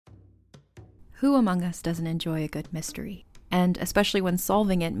Who among us doesn't enjoy a good mystery? And especially when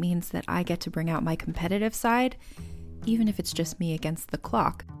solving it means that I get to bring out my competitive side, even if it's just me against the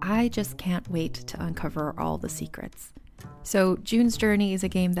clock. I just can't wait to uncover all the secrets. So June's Journey is a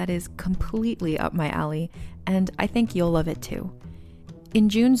game that is completely up my alley, and I think you'll love it too. In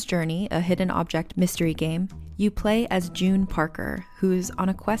June's Journey, a hidden object mystery game, you play as June Parker, who's on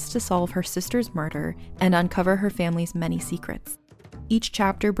a quest to solve her sister's murder and uncover her family's many secrets. Each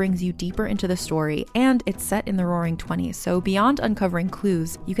chapter brings you deeper into the story, and it's set in the Roaring '20s, so beyond uncovering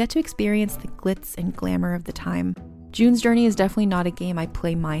clues, you get to experience the glitz and glamour of the time. June's Journey is definitely not a game I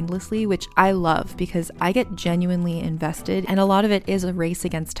play mindlessly, which I love because I get genuinely invested, and a lot of it is a race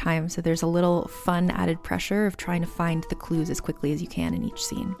against time, so there's a little fun added pressure of trying to find the clues as quickly as you can in each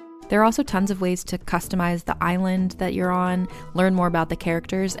scene. There are also tons of ways to customize the island that you're on, learn more about the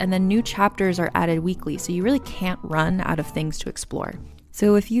characters, and then new chapters are added weekly, so you really can't run out of things to explore.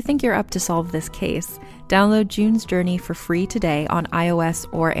 So if you think you're up to solve this case, download June's Journey for free today on iOS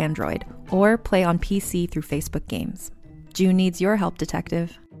or Android, or play on PC through Facebook Games. June needs your help,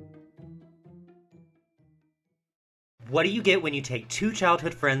 detective. What do you get when you take two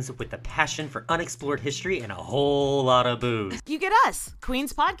childhood friends with a passion for unexplored history and a whole lot of booze? You get us,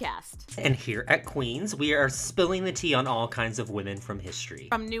 Queen's Podcast. And here at Queen's, we are spilling the tea on all kinds of women from history.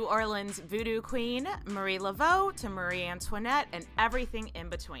 From New Orleans voodoo queen, Marie Laveau, to Marie Antoinette, and everything in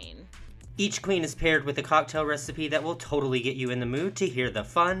between. Each queen is paired with a cocktail recipe that will totally get you in the mood to hear the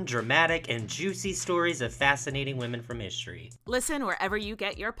fun, dramatic, and juicy stories of fascinating women from history. Listen wherever you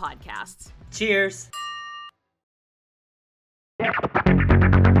get your podcasts. Cheers!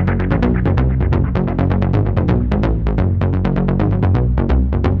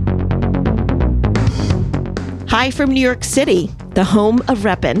 Hi from New York City, the home of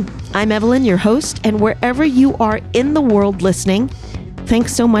Reppin'. I'm Evelyn, your host, and wherever you are in the world listening,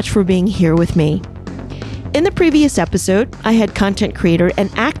 thanks so much for being here with me. In the previous episode, I had content creator and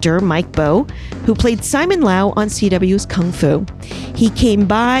actor Mike Bow, who played Simon Lau on CW's Kung Fu. He came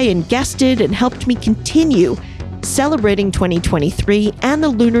by and guested and helped me continue celebrating 2023 and the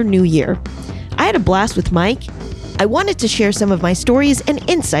Lunar New Year. I had a blast with Mike. I wanted to share some of my stories and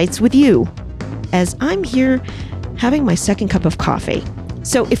insights with you, as I'm here having my second cup of coffee.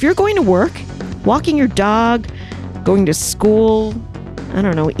 So if you're going to work, walking your dog, going to school, I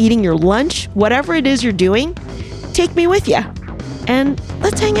don't know, eating your lunch, whatever it is you're doing, take me with you and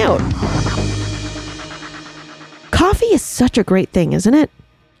let's hang out. Coffee is such a great thing, isn't it?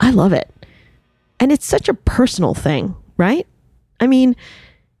 I love it. And it's such a personal thing, right? I mean,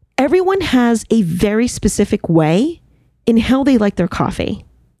 everyone has a very specific way in how they like their coffee.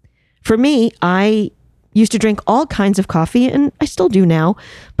 For me, I used to drink all kinds of coffee, and I still do now,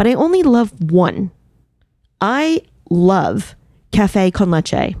 but I only love one. I love Café con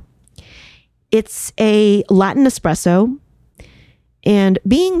Leche. It's a Latin espresso, and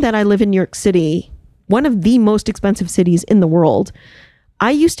being that I live in New York City, one of the most expensive cities in the world, I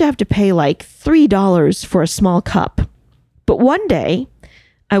used to have to pay like $3 for a small cup. But one day,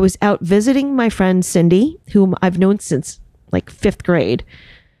 I was out visiting my friend Cindy, whom I've known since like 5th grade.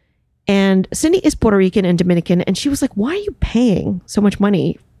 And Cindy is Puerto Rican and Dominican, and she was like, why are you paying so much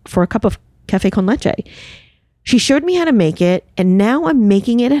money for a cup of Café con Leche? She showed me how to make it, and now I'm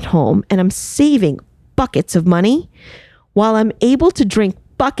making it at home, and I'm saving buckets of money while I'm able to drink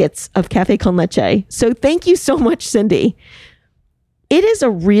buckets of Café con Leche. So thank you so much, Cindy. It is a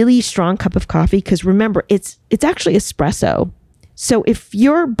really strong cup of coffee because remember, it's actually espresso. So if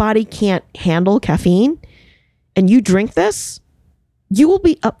your body can't handle caffeine and you drink this, you will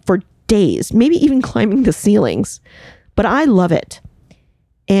be up for days, maybe even climbing the ceilings. But I love it.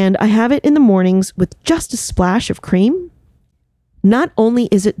 And I have it in the mornings with just a splash of cream. Not only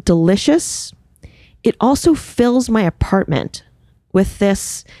is it delicious, it also fills my apartment with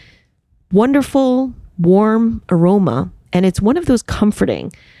this wonderful, warm aroma. And it's one of those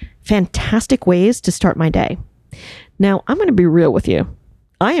comforting, fantastic ways to start my day. Now, I'm going to be real with you.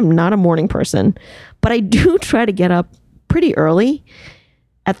 I am not a morning person, but I do try to get up pretty early,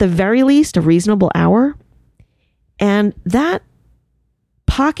 at the very least, a reasonable hour. And that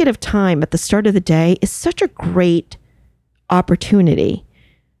pocket of time at the start of the day is such a great opportunity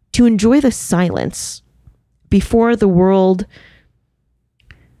to enjoy the silence before the world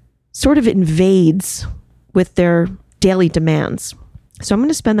sort of invades with their daily demands. So I'm going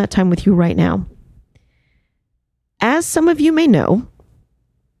to spend that time with you right now. As some of you may know,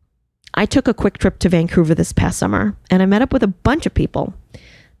 I took a quick trip to Vancouver this past summer, and I met up with a bunch of people.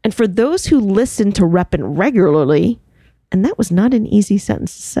 And for those who listen to Reppin' regularly, and that was not an easy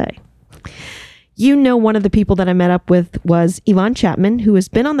sentence to say, You know, one of the people that I met up with was Yvonne Chapman, who has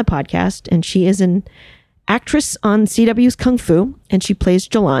been on the podcast, and she is an actress on CW's Kung Fu, and she plays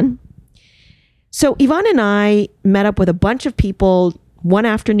Jalan. So Yvonne and I met up with a bunch of people one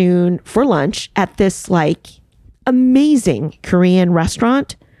afternoon for lunch at this like amazing Korean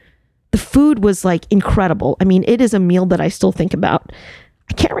restaurant. The food was like incredible. I mean, it is a meal that I still think about.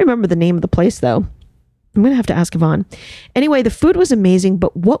 I can't remember the name of the place though. I'm going to have to ask Yvonne. Anyway, the food was amazing,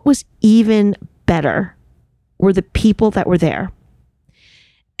 but what was even better were the people that were there.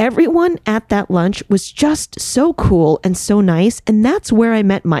 Everyone at that lunch was just so cool and so nice, and that's where I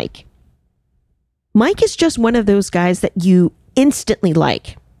met Mike. Mike is just one of those guys that you instantly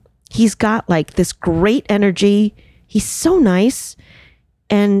like. He's got like this great energy. He's so nice,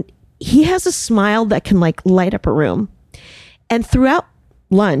 and he has a smile that can like light up a room. And throughout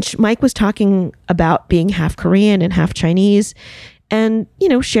lunch, Mike was talking about being half Korean and half Chinese and, you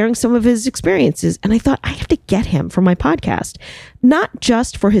know, sharing some of his experiences. And I thought, I have to get him for my podcast, not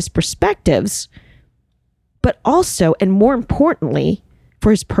just for his perspectives, but also, and more importantly,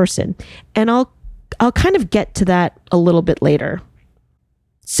 for his person. And I'll kind of get to that a little bit later.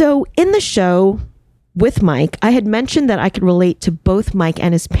 So in the show with Mike, I had mentioned that I could relate to both Mike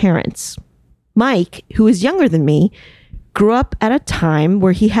and his parents. Mike, who is younger than me, grew up at a time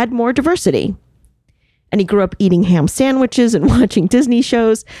where he had more diversity. And he grew up eating ham sandwiches and watching Disney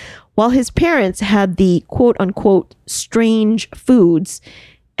shows, while his parents had the quote unquote strange foods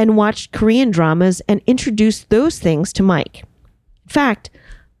and watched Korean dramas and introduced those things to Mike. In fact,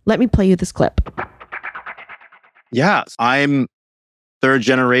 let me play you this clip. Yeah, I'm third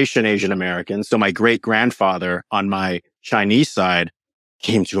generation Asian American. So my great grandfather on my Chinese side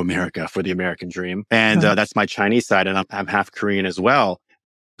came to America for the American dream. And that's my Chinese side. And I'm half Korean as well.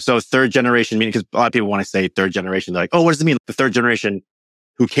 So third generation, meaning, because a lot of people want to say third generation, they're like, oh, what does it mean? The third generation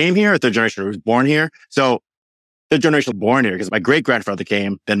who came here or third generation who was born here? So third generation born here because my great grandfather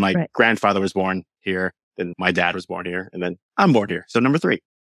came, then my grandfather was born here, then my dad was born here, and then I'm born here. So number 3.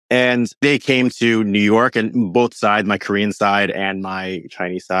 And they came to New York, and both sides, my Korean side and my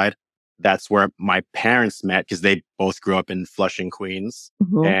Chinese side, that's where my parents met because they both grew up in Flushing, Queens,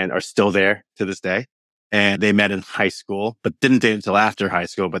 and are still there to this day. And they met in high school, but didn't date until after high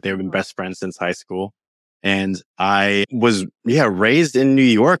school, but they've been best friends since high school. And I was, raised in New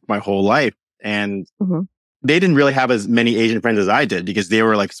York my whole life. And they didn't really have as many Asian friends as I did because they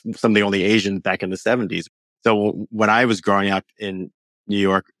were like some of the only Asians back in the 70s. So when I was growing up in New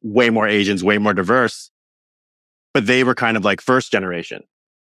York, way more Asians, way more diverse, but they were kind of like first generation.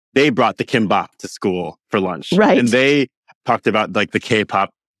 They brought the kimbap to school for lunch. Right. And they talked about like the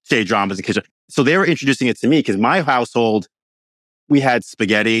K-pop, J-dramas and kitchen. So they were introducing it to me because my household, we had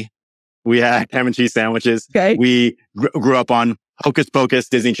spaghetti, we had ham and cheese sandwiches. Okay. We grew up on Hocus Pocus,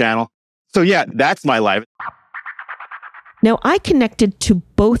 Disney Channel. So yeah, that's my life. Now, I connected to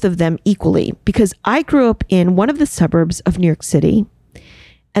both of them equally because I grew up in one of the suburbs of New York City.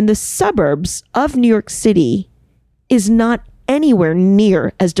 And the suburbs of New York City is not anywhere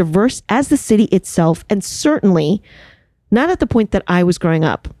near as diverse as the city itself, and certainly not at the point that I was growing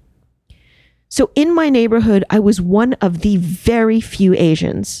up. So in my neighborhood, I was one of the very few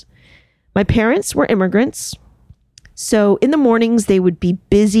Asians. My parents were immigrants. So in the mornings, they would be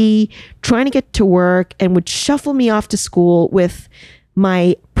busy trying to get to work and would shuffle me off to school with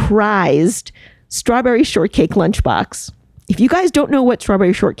my prized strawberry shortcake lunchbox. If you guys don't know what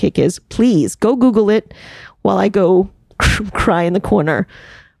strawberry shortcake is, please go Google it while I go cry in the corner.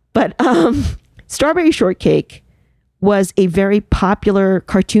 But strawberry shortcake was a very popular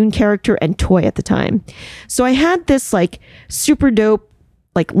cartoon character and toy at the time. So I had this like super dope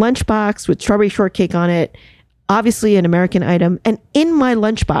like lunchbox with strawberry shortcake on it, obviously an American item. And in my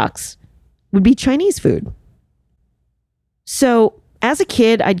lunchbox would be Chinese food. So as a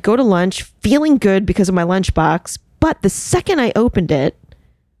kid, I'd go to lunch feeling good because of my lunchbox. But the second I opened it,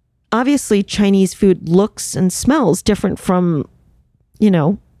 obviously Chinese food looks and smells different from,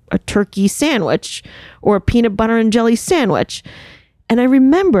 a turkey sandwich or a peanut butter and jelly sandwich. And I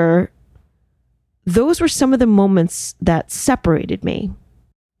remember those were some of the moments that separated me.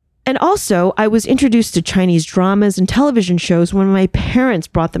 And also, I was introduced to Chinese dramas and television shows when my parents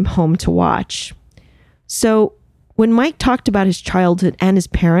brought them home to watch. So when Mike talked about his childhood and his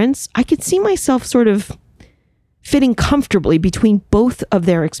parents, I could see myself sort of fitting comfortably between both of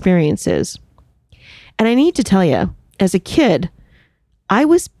their experiences. And I need to tell you, as a kid, I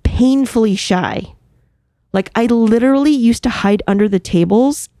was painfully shy. Like I literally used to hide under the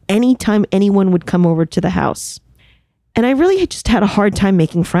tables anytime anyone would come over to the house. And I really just had a hard time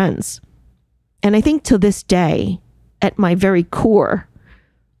making friends. And I think to this day, at my very core,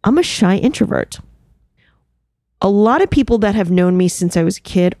 I'm a shy introvert. A lot of people that have known me since I was a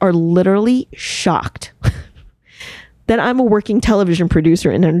kid are literally shocked that I'm a working television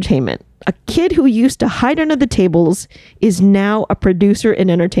producer in entertainment. A kid who used to hide under the tables is now a producer in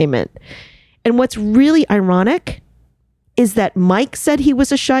entertainment. And what's really ironic is that Mike said he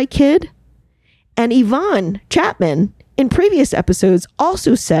was a shy kid, and Yvonne Chapman in previous episodes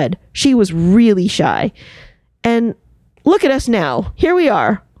also said she was really shy. And look at us now. Here we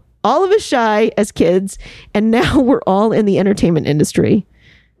are, all of us shy as kids, and now we're all in the entertainment industry.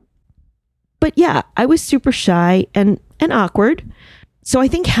 But yeah, I was super shy and awkward. So I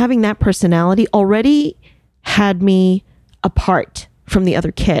think having that personality already had me apart from the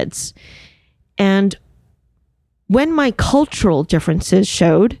other kids. And when my cultural differences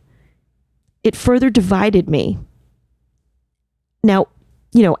showed, it further divided me. Now,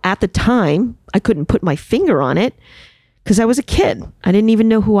 at the time, I couldn't put my finger on it because I was a kid. I didn't even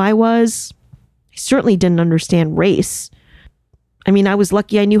know who I was. I certainly didn't understand race. I mean, I was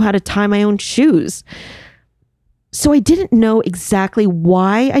lucky I knew how to tie my own shoes. So I didn't know exactly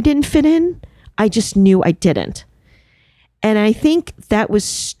why I didn't fit in. I just knew I didn't. And I think that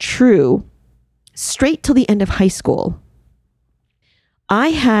was true straight till the end of high school. I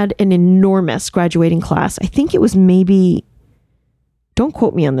had an enormous graduating class. I think it was maybe, don't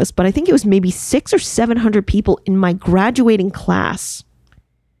quote me on this, but I think it was maybe 600 or 700 people in my graduating class.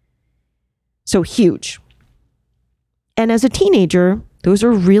 So huge. And as a teenager, those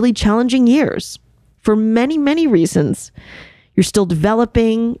are really challenging years for many, many reasons. You're still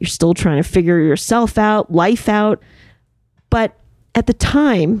developing, you're still trying to figure yourself out, life out. But at the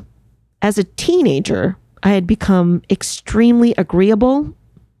time, as a teenager, I had become extremely agreeable.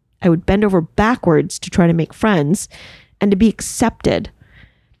 I would bend over backwards to try to make friends and to be accepted.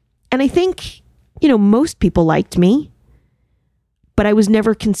 And I think, most people liked me, but I was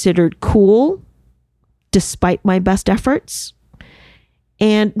never considered cool despite my best efforts,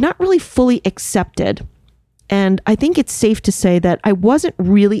 and not really fully accepted. And I think it's safe to say that I wasn't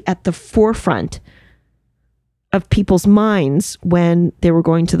really at the forefront of people's minds when they were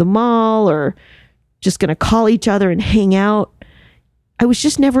going to the mall or just going to call each other and hang out. I was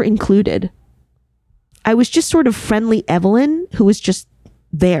just never included. I was just sort of friendly Evelyn who was just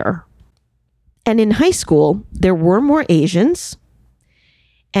there. And in high school, there were more Asians,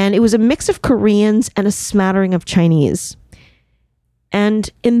 and it was a mix of Koreans and a smattering of Chinese. And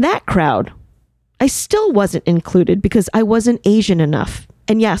in that crowd, I still wasn't included because I wasn't Asian enough.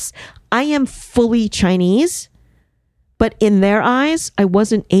 And yes, I am fully Chinese, but in their eyes, I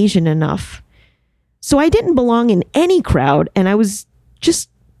wasn't Asian enough. So I didn't belong in any crowd, and I was just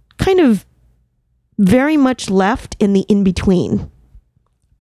kind of very much left in the in-between.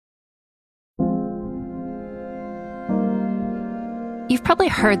 You've probably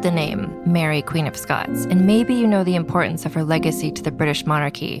heard the name Mary, Queen of Scots, and maybe you know the importance of her legacy to the British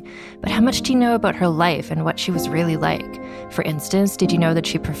monarchy. But how much do you know about her life and what she was really like? For instance, did you know that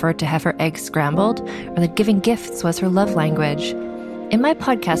she preferred to have her eggs scrambled, or that giving gifts was her love language? In my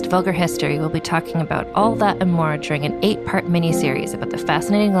podcast, Vulgar History, we'll be talking about all that and more during an 8-part mini-series about the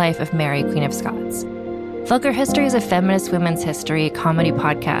fascinating life of Mary, Queen of Scots. Vulgar History is a feminist women's history comedy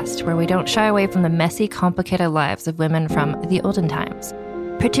podcast where we don't shy away from the messy, complicated lives of women from the olden times.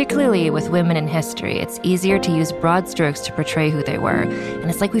 Particularly with women in history, it's easier to use broad strokes to portray who they were, and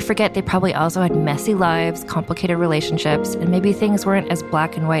it's like we forget they probably also had messy lives, complicated relationships, and maybe things weren't as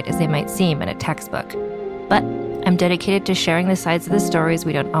black and white as they might seem in a textbook. But I'm dedicated to sharing the sides of the stories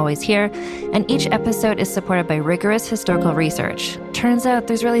we don't always hear, and each episode is supported by rigorous historical research. Turns out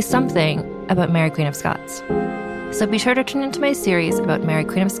there's really something about Mary, Queen of Scots. So be sure to tune into my series about Mary,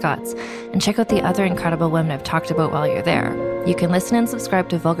 Queen of Scots, and check out the other incredible women I've talked about while you're there. You can listen and subscribe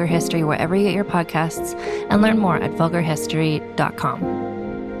to Vulgar History wherever you get your podcasts, and learn more at vulgarhistory.com.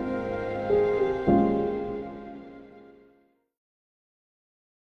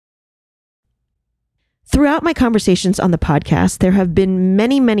 Throughout my conversations on the podcast, there have been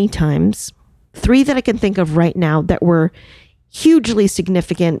many, many times, 3 that I can think of right now, that were hugely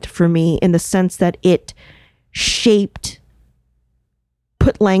significant for me in the sense that it shaped,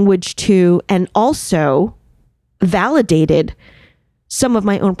 put language to, and also validated some of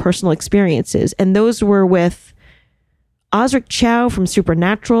my own personal experiences. And those were with Osric Chow from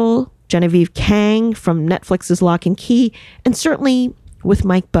Supernatural, Genevieve Kang from Netflix's Lock and Key, and certainly with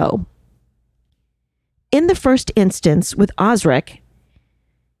Mike Bowe. In the first instance with Osric,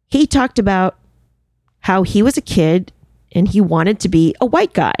 he talked about how he was a kid and he wanted to be a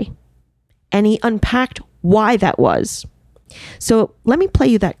white guy. And he unpacked why that was. So let me play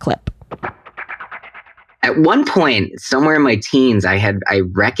you that clip. At one point, somewhere in my teens, I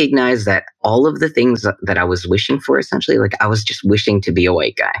recognized that all of the things that I was wishing for, essentially, like I was just wishing to be a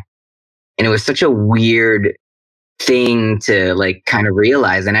white guy. And it was such a weird thing to like kind of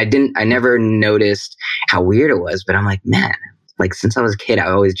realize. And I never noticed how weird it was, but I'm like, man, like since I was a kid, I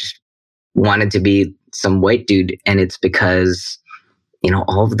always just wanted to be some white dude. And it's because, you know,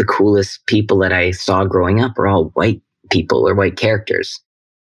 all of the coolest people that I saw growing up are all white people or white characters.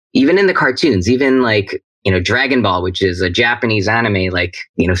 Even in the cartoons, even like, you know, Dragon Ball, which is a Japanese anime, like,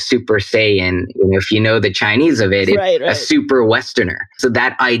 you know, Super Saiyan, you know, if you know the Chinese of it, it's a super Westerner. So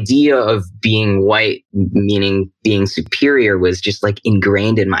that idea of being white, meaning being superior, was just like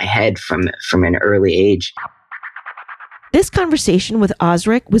ingrained in my head from an early age. This conversation with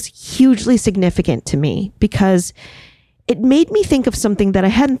Osric was hugely significant to me because it made me think of something that I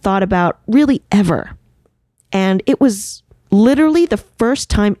hadn't thought about really ever. And it was literally the first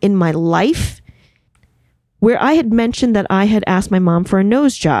time in my life where I had mentioned that I had asked my mom for a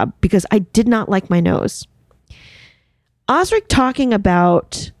nose job because I did not like my nose. Osric talking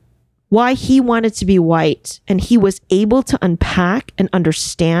about why he wanted to be white, and he was able to unpack and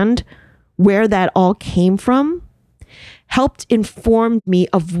understand where that all came from, helped inform me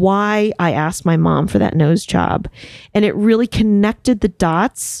of why I asked my mom for that nose job. And it really connected the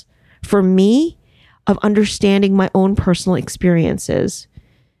dots for me of understanding my own personal experiences.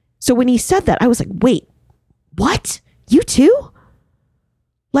 So when he said that, I was like, wait, what? You too?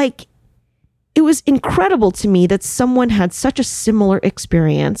 Like, it was incredible to me that someone had such a similar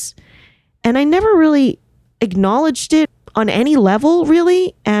experience. And I never really acknowledged it on any level,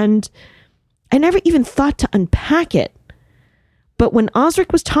 really. And I never even thought to unpack it. But when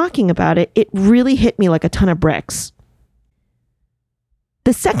Osric was talking about it, it really hit me like a ton of bricks.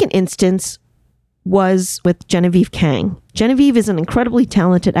 The second instance was with Genevieve Kang. Genevieve is an incredibly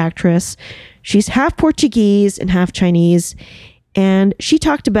talented actress. She's half Portuguese and half Chinese. And she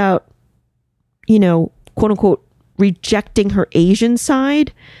talked about, you know, quote unquote, rejecting her Asian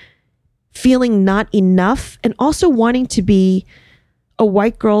side, feeling not enough, and also wanting to be a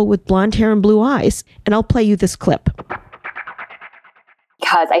white girl with blonde hair and blue eyes. And I'll play you this clip.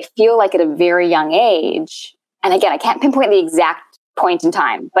 Because I feel like at a very young age, and again, I can't pinpoint the exact point in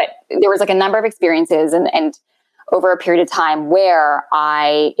time, but there was like a number of experiences and over a period of time where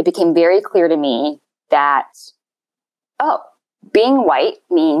it became very clear to me that, oh, being white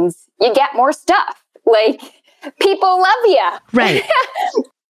means you get more stuff. Like, people love you. Right.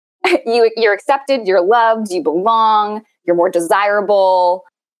 You're accepted, you're loved, you belong, you're more desirable.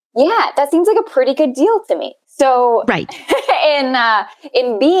 Yeah, that seems like a pretty good deal to me. So right.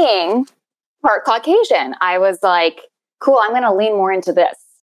 in being part Caucasian, I was like, cool, I'm going to lean more into this.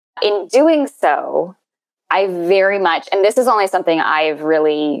 In doing so, I very much, and this is only something I've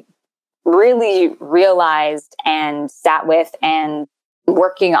really, really realized and sat with and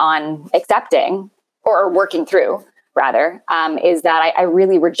working on accepting, or working through, rather, is that I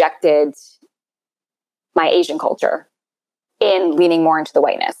really rejected my Asian culture in leaning more into the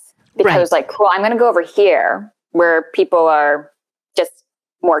whiteness. Because I was like, cool, I'm going to go over here where people are just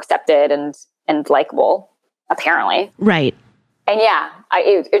more accepted and likable, apparently. Right. And yeah,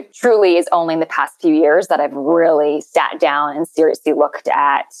 it truly is only in the past few years that I've really sat down and seriously looked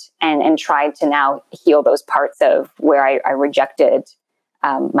at and tried to now heal those parts of where I rejected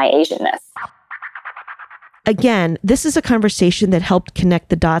my Asianness. Again, this is a conversation that helped connect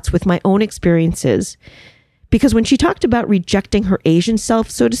the dots with my own experiences. Because when she talked about rejecting her Asian self,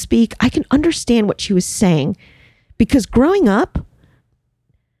 so to speak, I can understand what she was saying. Because growing up,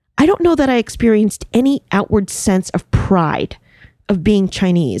 I don't know that I experienced any outward sense of pride of being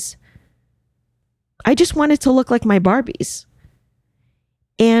Chinese. I just wanted to look like my Barbies.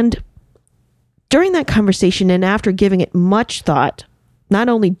 And during that conversation, and after giving it much thought, not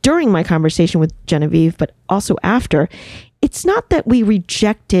only during my conversation with Genevieve, but also after, it's not that we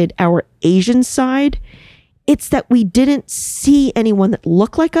rejected our Asian side. It's that we didn't see anyone that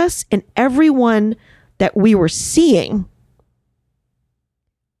looked like us, and everyone that we were seeing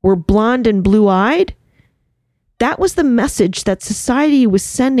were blonde and blue-eyed. That was the message that society was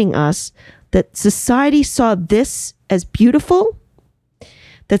sending us, that society saw this as beautiful,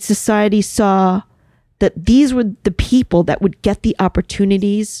 that society saw that these were the people that would get the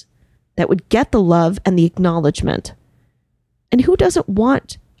opportunities, that would get the love and the acknowledgement. And who doesn't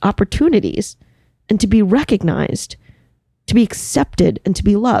want opportunities and to be recognized, to be accepted and to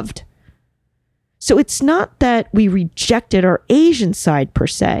be loved? So it's not that we rejected our Asian side per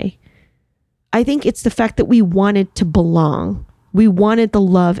se. I think it's the fact that we wanted to belong. We wanted the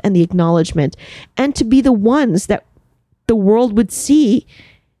love and the acknowledgement, and to be the ones that the world would see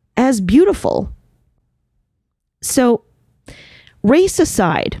as beautiful. So, race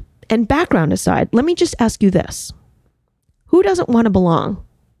aside and background aside, let me just ask you this. Who doesn't want to belong?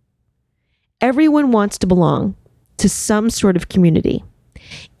 Everyone wants to belong to some sort of community.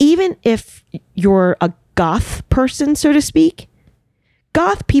 Even if you're a goth person, so to speak,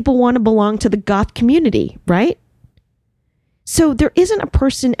 goth people want to belong to the goth community, right? So there isn't a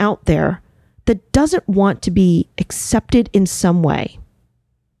person out there that doesn't want to be accepted in some way.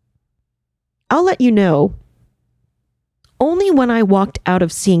 I'll let you know, only when I walked out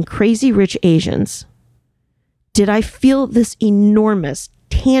of seeing Crazy Rich Asians did I feel this enormous,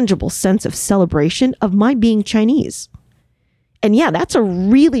 tangible sense of celebration of my being Chinese. And yeah, that's a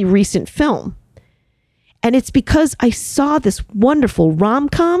really recent film. And it's because I saw this wonderful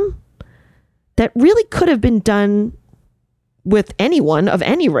rom-com that really could have been done with anyone of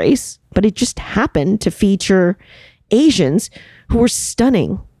any race, but it just happened to feature Asians who were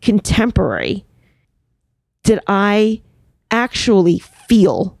stunning, contemporary. Did I actually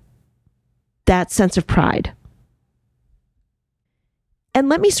feel that sense of pride? And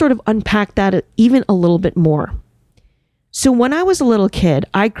let me sort of unpack that even a little bit more. So when I was a little kid,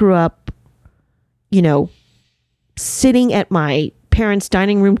 I grew up, sitting at my parents'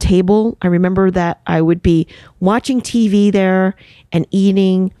 dining room table. I remember that I would be watching TV there and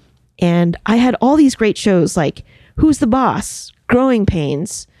eating. And I had all these great shows like Who's the Boss, Growing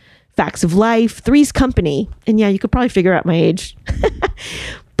Pains, Facts of Life, Three's Company. And yeah, you could probably figure out my age.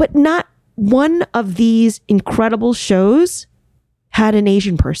 But not one of these incredible shows had an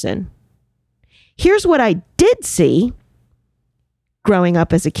Asian person. Here's what I did see growing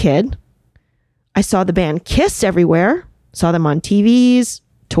up as a kid. I saw the band Kiss everywhere. Saw them on TVs,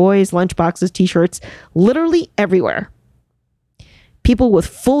 toys, lunchboxes, t-shirts, literally everywhere. People with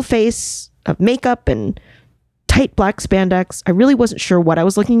full face of makeup and tight black spandex. I really wasn't sure what I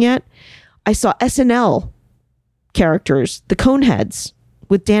was looking at. I saw SNL characters, the Coneheads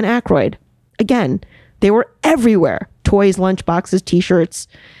with Dan Aykroyd. Again, they were everywhere. Toys, lunchboxes, t-shirts.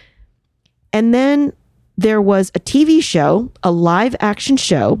 And then there was a TV show, a live action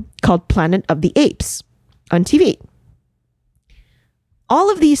show called Planet of the Apes on TV. All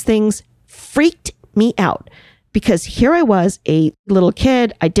of these things freaked me out because here I was, a little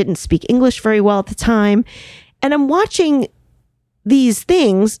kid. I didn't speak English very well at the time. And I'm watching these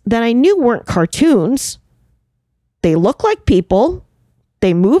things that I knew weren't cartoons. They look like people.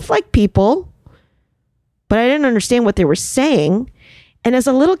 They move like people. But I didn't understand what they were saying. And as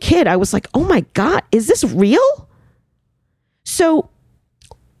a little kid, I was like, oh my God, is this real? So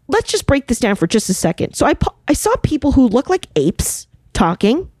let's just break this down for just a second. So I saw people who look like apes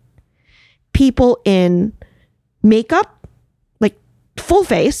talking, people in makeup, like full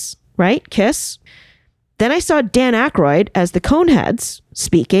face, right? Kiss. Then I saw Dan Aykroyd as the Coneheads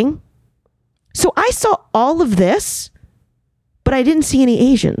speaking. So I saw all of this, but I didn't see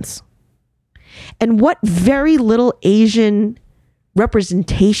any Asians. And what very little Asian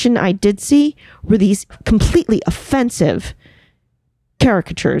representation I did see were these completely offensive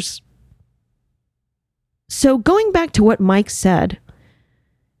caricatures. So going back to what Mike said,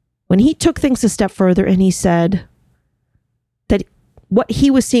 when he took things a step further and he said that what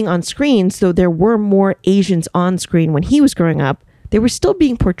he was seeing on screens, though there were more Asians on screen when he was growing up, they were still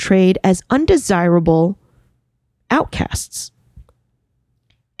being portrayed as undesirable outcasts.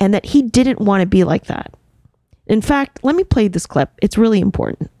 And that he didn't want to be like that. In fact, let me play this clip. It's really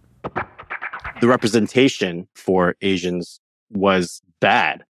important. The representation for Asians was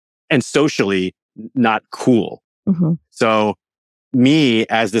bad and socially not cool. Mm-hmm. So me,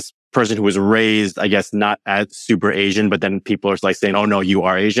 as this person who was raised, I guess, not as super Asian, but then people are like saying, oh no, you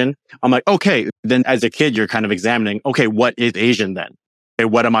are Asian. I'm like, okay, then as a kid, you're kind of examining, okay, what is Asian then? Okay,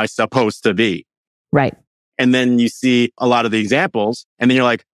 what am I supposed to be? Right. And then you see a lot of the examples and then you're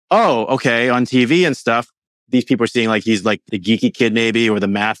like, oh, okay, on TV and stuff, these people are seeing like he's like the geeky kid maybe, or the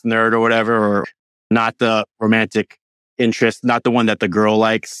math nerd or whatever, or not the romantic interest, not the one that the girl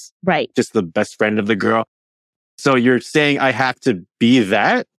likes. Right. Just the best friend of the girl. So you're saying I have to be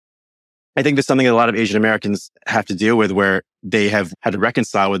that? I think there's something that a lot of Asian Americans have to deal with where they have had to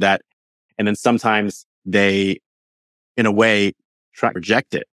reconcile with that. And then sometimes they, in a way, try to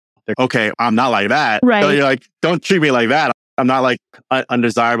reject it. They're, okay, I'm not like that. Right. So you're like, don't treat me like that. I'm not like an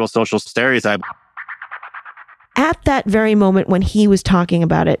undesirable social stereotype. At that very moment when he was talking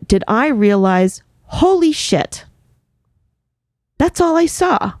about it, did I realize, holy shit, that's all I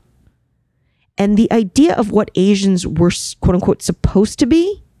saw. And the idea of what Asians were, quote unquote, supposed to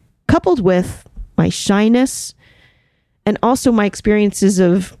be, coupled with my shyness and also my experiences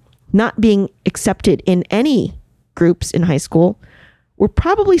of not being accepted in any groups in high school, were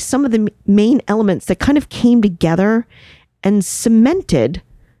probably some of the main elements that kind of came together and cemented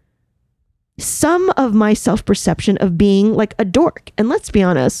some of my self-perception of being like a dork. And let's be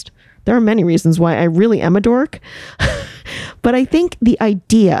honest, there are many reasons why I really am a dork. But I think the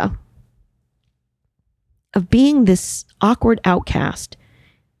idea of being this awkward outcast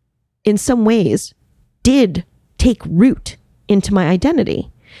in some ways did take root into my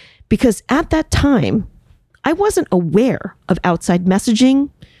identity. Because at that time, I wasn't aware of outside messaging.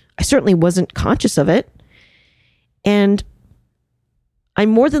 I certainly wasn't conscious of it. And I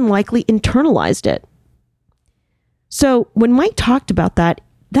more than likely internalized it. So when Mike talked about that,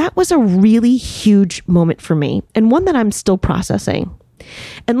 that was a really huge moment for me, and one that I'm still processing.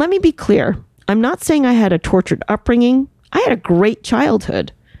 And let me be clear, I'm not saying I had a tortured upbringing. I had a great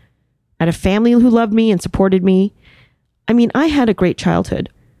childhood. I had a family who loved me and supported me. I mean, I had a great childhood.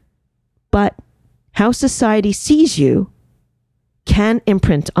 But how society sees you can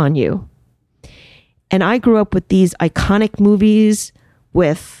imprint on you. And I grew up with these iconic movies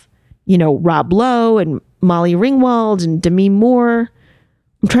with, Rob Lowe and Molly Ringwald and Demi Moore.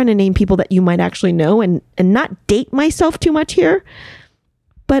 I'm trying to name people that you might actually know and not date myself too much here.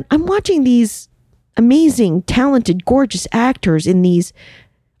 But I'm watching these amazing, talented, gorgeous actors in these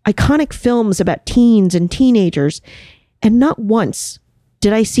iconic films about teens and teenagers. And not once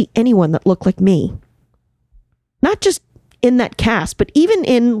did I see anyone that looked like me. Not just in that cast, but even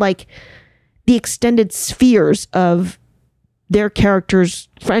in like the extended spheres of their characters'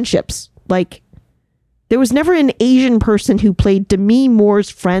 friendships. Like, there was never an Asian person who played Demi Moore's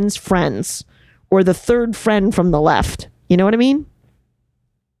friends, or the third friend from the left. You know what I mean?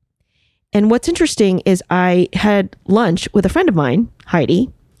 And what's interesting is I had lunch with a friend of mine,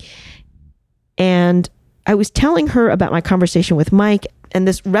 Heidi, and I was telling her about my conversation with Mike and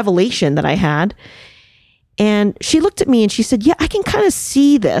this revelation that I had. And she looked at me and she said, yeah, I can kind of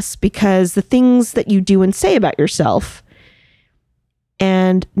see this because the things that you do and say about yourself.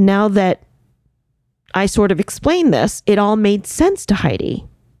 And now that I sort of explained this, it all made sense to Heidi.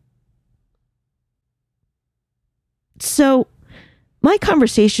 So my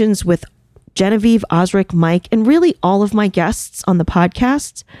conversations with Genevieve, Osric, Mike, and really all of my guests on the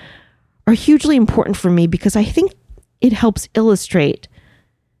podcasts are hugely important for me because I think it helps illustrate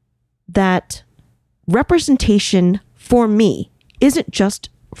that representation for me isn't just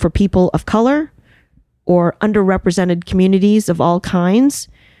for people of color or underrepresented communities of all kinds.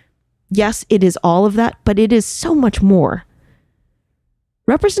 Yes, it is all of that, but it is so much more.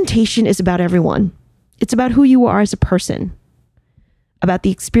 Representation is about everyone. It's about who you are as a person, about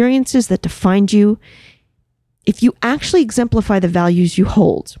the experiences that defined you. If you actually exemplify the values you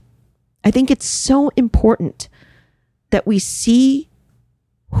hold, I think it's so important that we see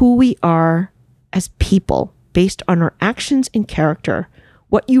who we are as people based on our actions and character,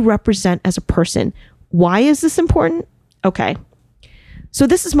 what you represent as a person. Why is this important? Okay. So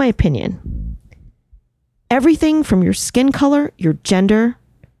this is my opinion. Everything from your skin color, your gender,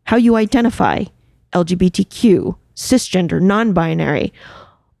 how you identify, LGBTQ, cisgender, non-binary,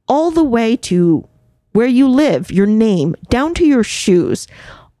 all the way to where you live, your name, down to your shoes.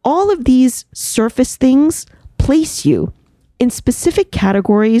 All of these surface things place you in specific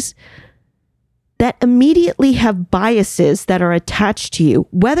categories that immediately have biases that are attached to you,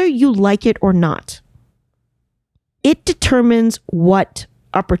 whether you like it or not. It determines what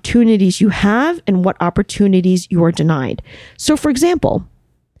opportunities you have and what opportunities you are denied. So, for example,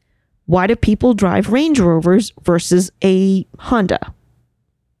 why do people drive Range Rovers versus a Honda?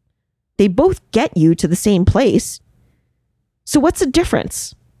 They both get you to the same place. So what's the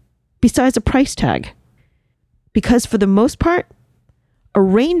difference besides a price tag? Because for the most part, a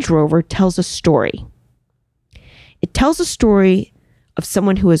Range Rover tells a story. It tells a story of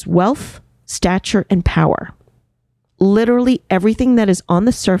someone who has wealth, stature, and power. Literally everything that is on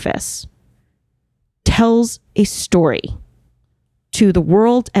the surface tells a story to the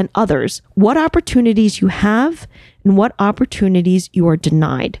world and others, what opportunities you have and what opportunities you are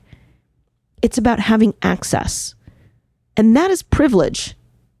denied. It's about having access. And that is privilege,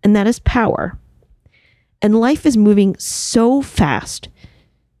 and that is power. And life is moving so fast,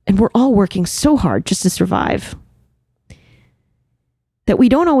 and we're all working so hard just to survive, that we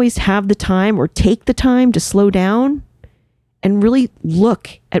don't always have the time or take the time to slow down and really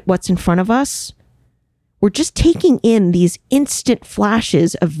look at what's in front of us. We're just taking in these instant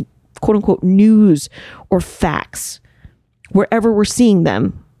flashes of quote unquote news or facts wherever we're seeing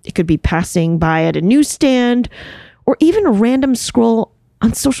them. It could be passing by at a newsstand or even a random scroll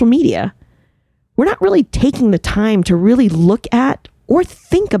on social media. We're not really taking the time to really look at or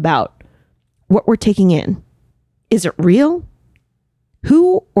think about what we're taking in. Is it real?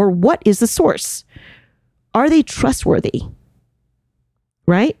 Who or what is the source? Are they trustworthy?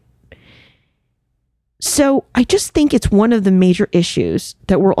 Right? So I just think it's one of the major issues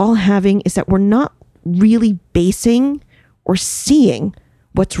that we're all having is that we're not really basing or seeing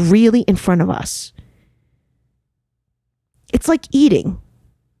what's really in front of us. It's like eating.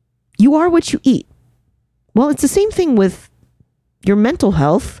 You are what you eat. Well, it's the same thing with your mental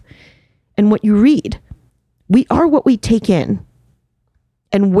health and what you read. We are what we take in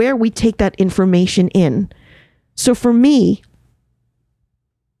and where we take that information in. So for me,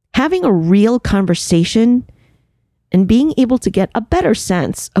 having a real conversation and being able to get a better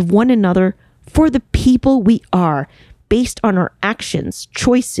sense of one another for the people we are based on our actions,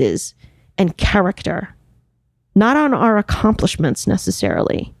 choices, and character, not on our accomplishments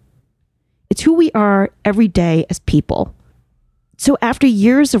necessarily. It's who we are every day as people. So after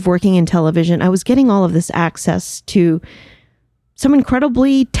years of working in television, I was getting all of this access to some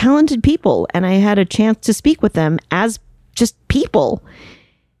incredibly talented people, and I had a chance to speak with them as just people.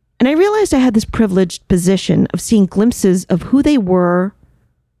 And I realized I had this privileged position of seeing glimpses of who they were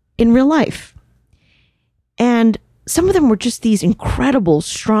in real life. And some of them were just these incredible,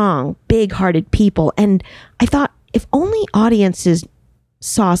 strong, big-hearted people. And I thought, if only audiences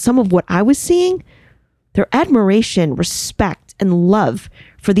saw some of what I was seeing, their admiration, respect, and love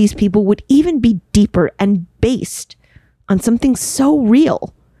for these people would even be deeper and based on something so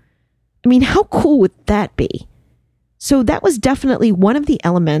real. I mean, how cool would that be? So that was definitely one of the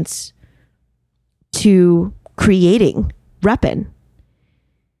elements to creating Reppin'.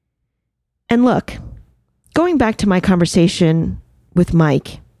 And look, going back to my conversation with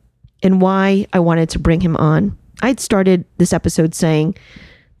Mike and why I wanted to bring him on, I'd started this episode saying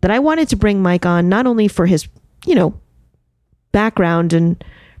that I wanted to bring Mike on not only for his, background and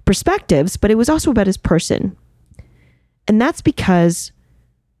perspectives, but it was also about his person. And that's because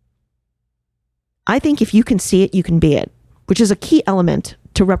I think if you can see it, you can be it, which is a key element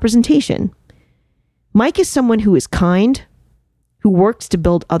to representation. Mike is someone who is kind, who works to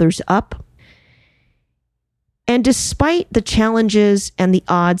build others up. And despite the challenges and the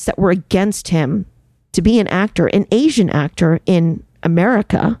odds that were against him to be an actor, an Asian actor in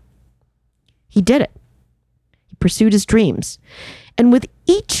America, he did it. He pursued his dreams. And with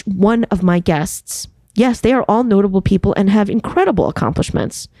each one of my guests, yes, they are all notable people and have incredible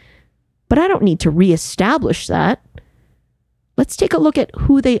accomplishments. But I don't need to reestablish that. Let's take a look at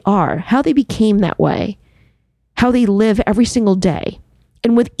who they are, how they became that way, how they live every single day.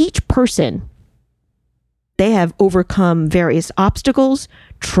 And with each person, they have overcome various obstacles,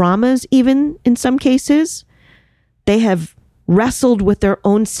 traumas even in some cases. They have wrestled with their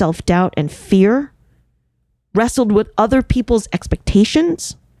own self-doubt and fear, wrestled with other people's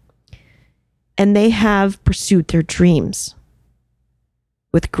expectations, and they have pursued their dreams.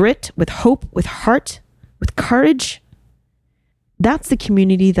 With grit, with hope, with heart, with courage. That's the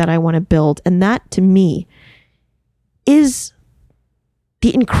community that I want to build. And that, to me, is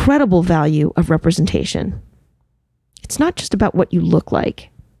the incredible value of representation. It's not just about what you look like.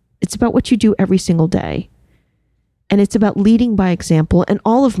 It's about what you do every single day. And it's about leading by example. And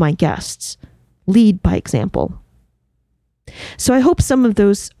all of my guests lead by example. So I hope some of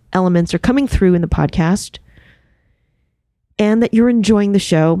those elements are coming through in the podcast, and that you're enjoying the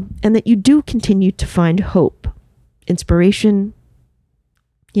show, and that you do continue to find hope, inspiration,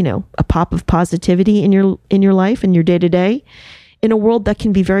 a pop of positivity in your life and your day-to-day, in a world that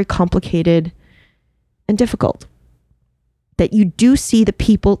can be very complicated and difficult. That you do see the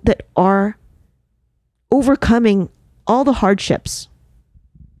people that are overcoming all the hardships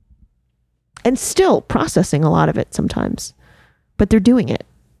and still processing a lot of it sometimes, but they're doing it.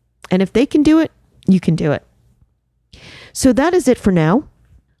 And if they can do it, you can do it. So that is it for now.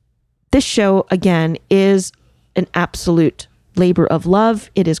 This show, again, is an absolute labor of love.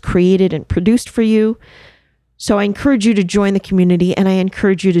 It is created and produced for you. So I encourage you to join the community, and I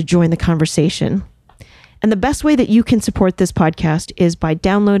encourage you to join the conversation. And the best way that you can support this podcast is by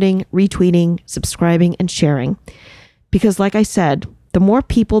downloading, retweeting, subscribing, and sharing. Because like I said, the more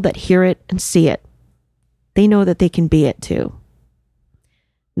people that hear it and see it, they know that they can be it too.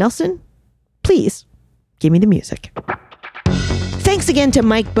 Nelson, please give me the music. Thanks again to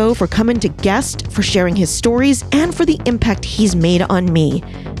Mike Bowe for coming to guest, for sharing his stories, and for the impact he's made on me.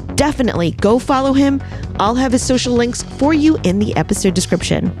 Definitely go follow him. I'll have his social links for you in the episode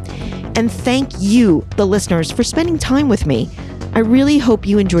description. And thank you, the listeners, for spending time with me. I really hope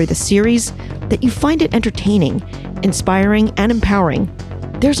you enjoy the series, that you find it entertaining, inspiring, and empowering.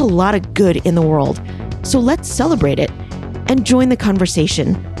 There's a lot of good in the world, so let's celebrate it and join the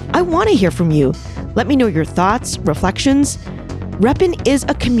conversation. I want to hear from you. Let me know your thoughts, reflections. Reppin' is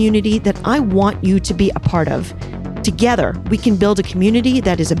a community that I want you to be a part of. Together, we can build a community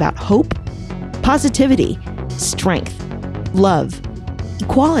that is about hope, positivity, strength, love,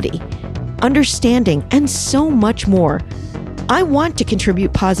 equality, understanding, and so much more. I want to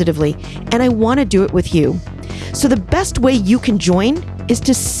contribute positively, and I want to do it with you. So the best way you can join is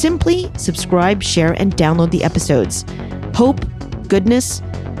to simply subscribe, share, and download the episodes. Hope, goodness,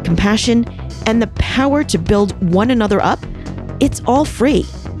 compassion, and the power to build one another up, it's all free.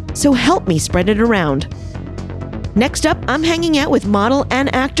 So help me spread it around. Next up, I'm hanging out with model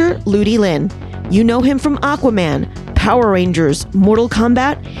and actor Ludi Lin. You know him from Aquaman, Power Rangers, Mortal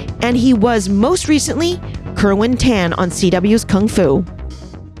Kombat, and he was most recently Kerwin Tan on CW's Kung Fu.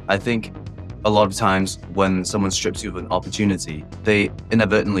 I think a lot of times when someone strips you of an opportunity, they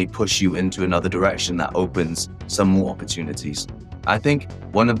inadvertently push you into another direction that opens some more opportunities. I think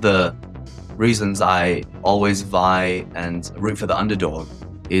one of the reasons I always vie and root for the underdog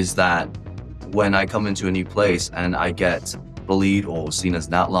is that when I come into a new place and I get bullied or seen as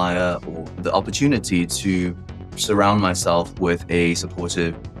an outlier, or the opportunity to surround myself with a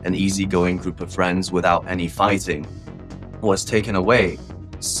supportive and easygoing group of friends without any fighting was taken away.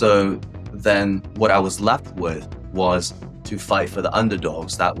 So then what I was left with was to fight for the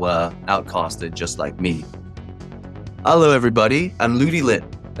underdogs that were outcasted just like me. Hello everybody, I'm Ludi Lin,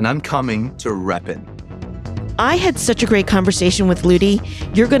 and I'm coming to Reppin'. I had such a great conversation with Ludi.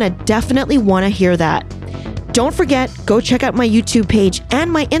 You're going to definitely want to hear that. Don't forget, go check out my YouTube page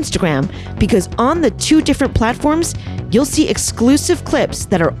and my Instagram, because on the 2 different platforms, you'll see exclusive clips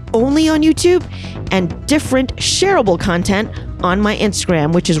that are only on YouTube and different shareable content on my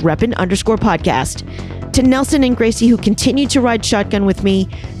Instagram, which is Reppin_podcast. To Nelson and Gracie, who continue to ride shotgun with me,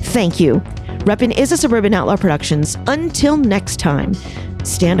 thank you. Reppin' is a Suburban Outlaw Productions. Until next time,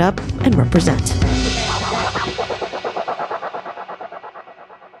 stand up and represent.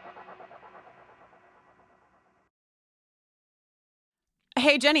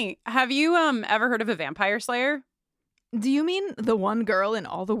 Hey, Jenny, have you ever heard of a vampire slayer? Do you mean the one girl in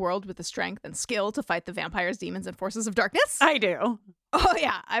all the world with the strength and skill to fight the vampires, demons, and forces of darkness? I do. Oh,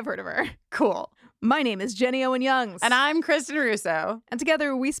 yeah, I've heard of her. Cool. My name is Jenny Owen Youngs. And I'm Kristen Russo. And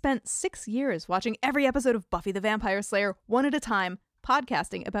together we spent 6 years watching every episode of Buffy the Vampire Slayer one at a time,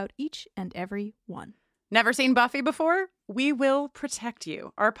 podcasting about each and every one. Never seen Buffy before? We will protect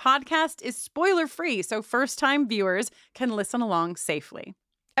you. Our podcast is spoiler-free, so first-time viewers can listen along safely.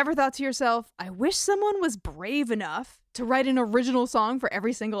 Ever thought to yourself, I wish someone was brave enough to write an original song for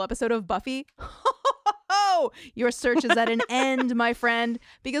every single episode of Buffy? Your search is at an end, my friend,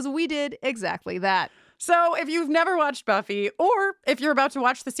 because we did exactly that. So if you've never watched Buffy, or if you're about to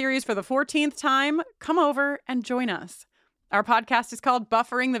watch the series for the 14th time, come over and join us. Our podcast is called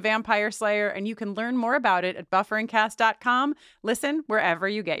Buffering the Vampire Slayer, and you can learn more about it at bufferingcast.com. Listen wherever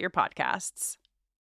you get your podcasts.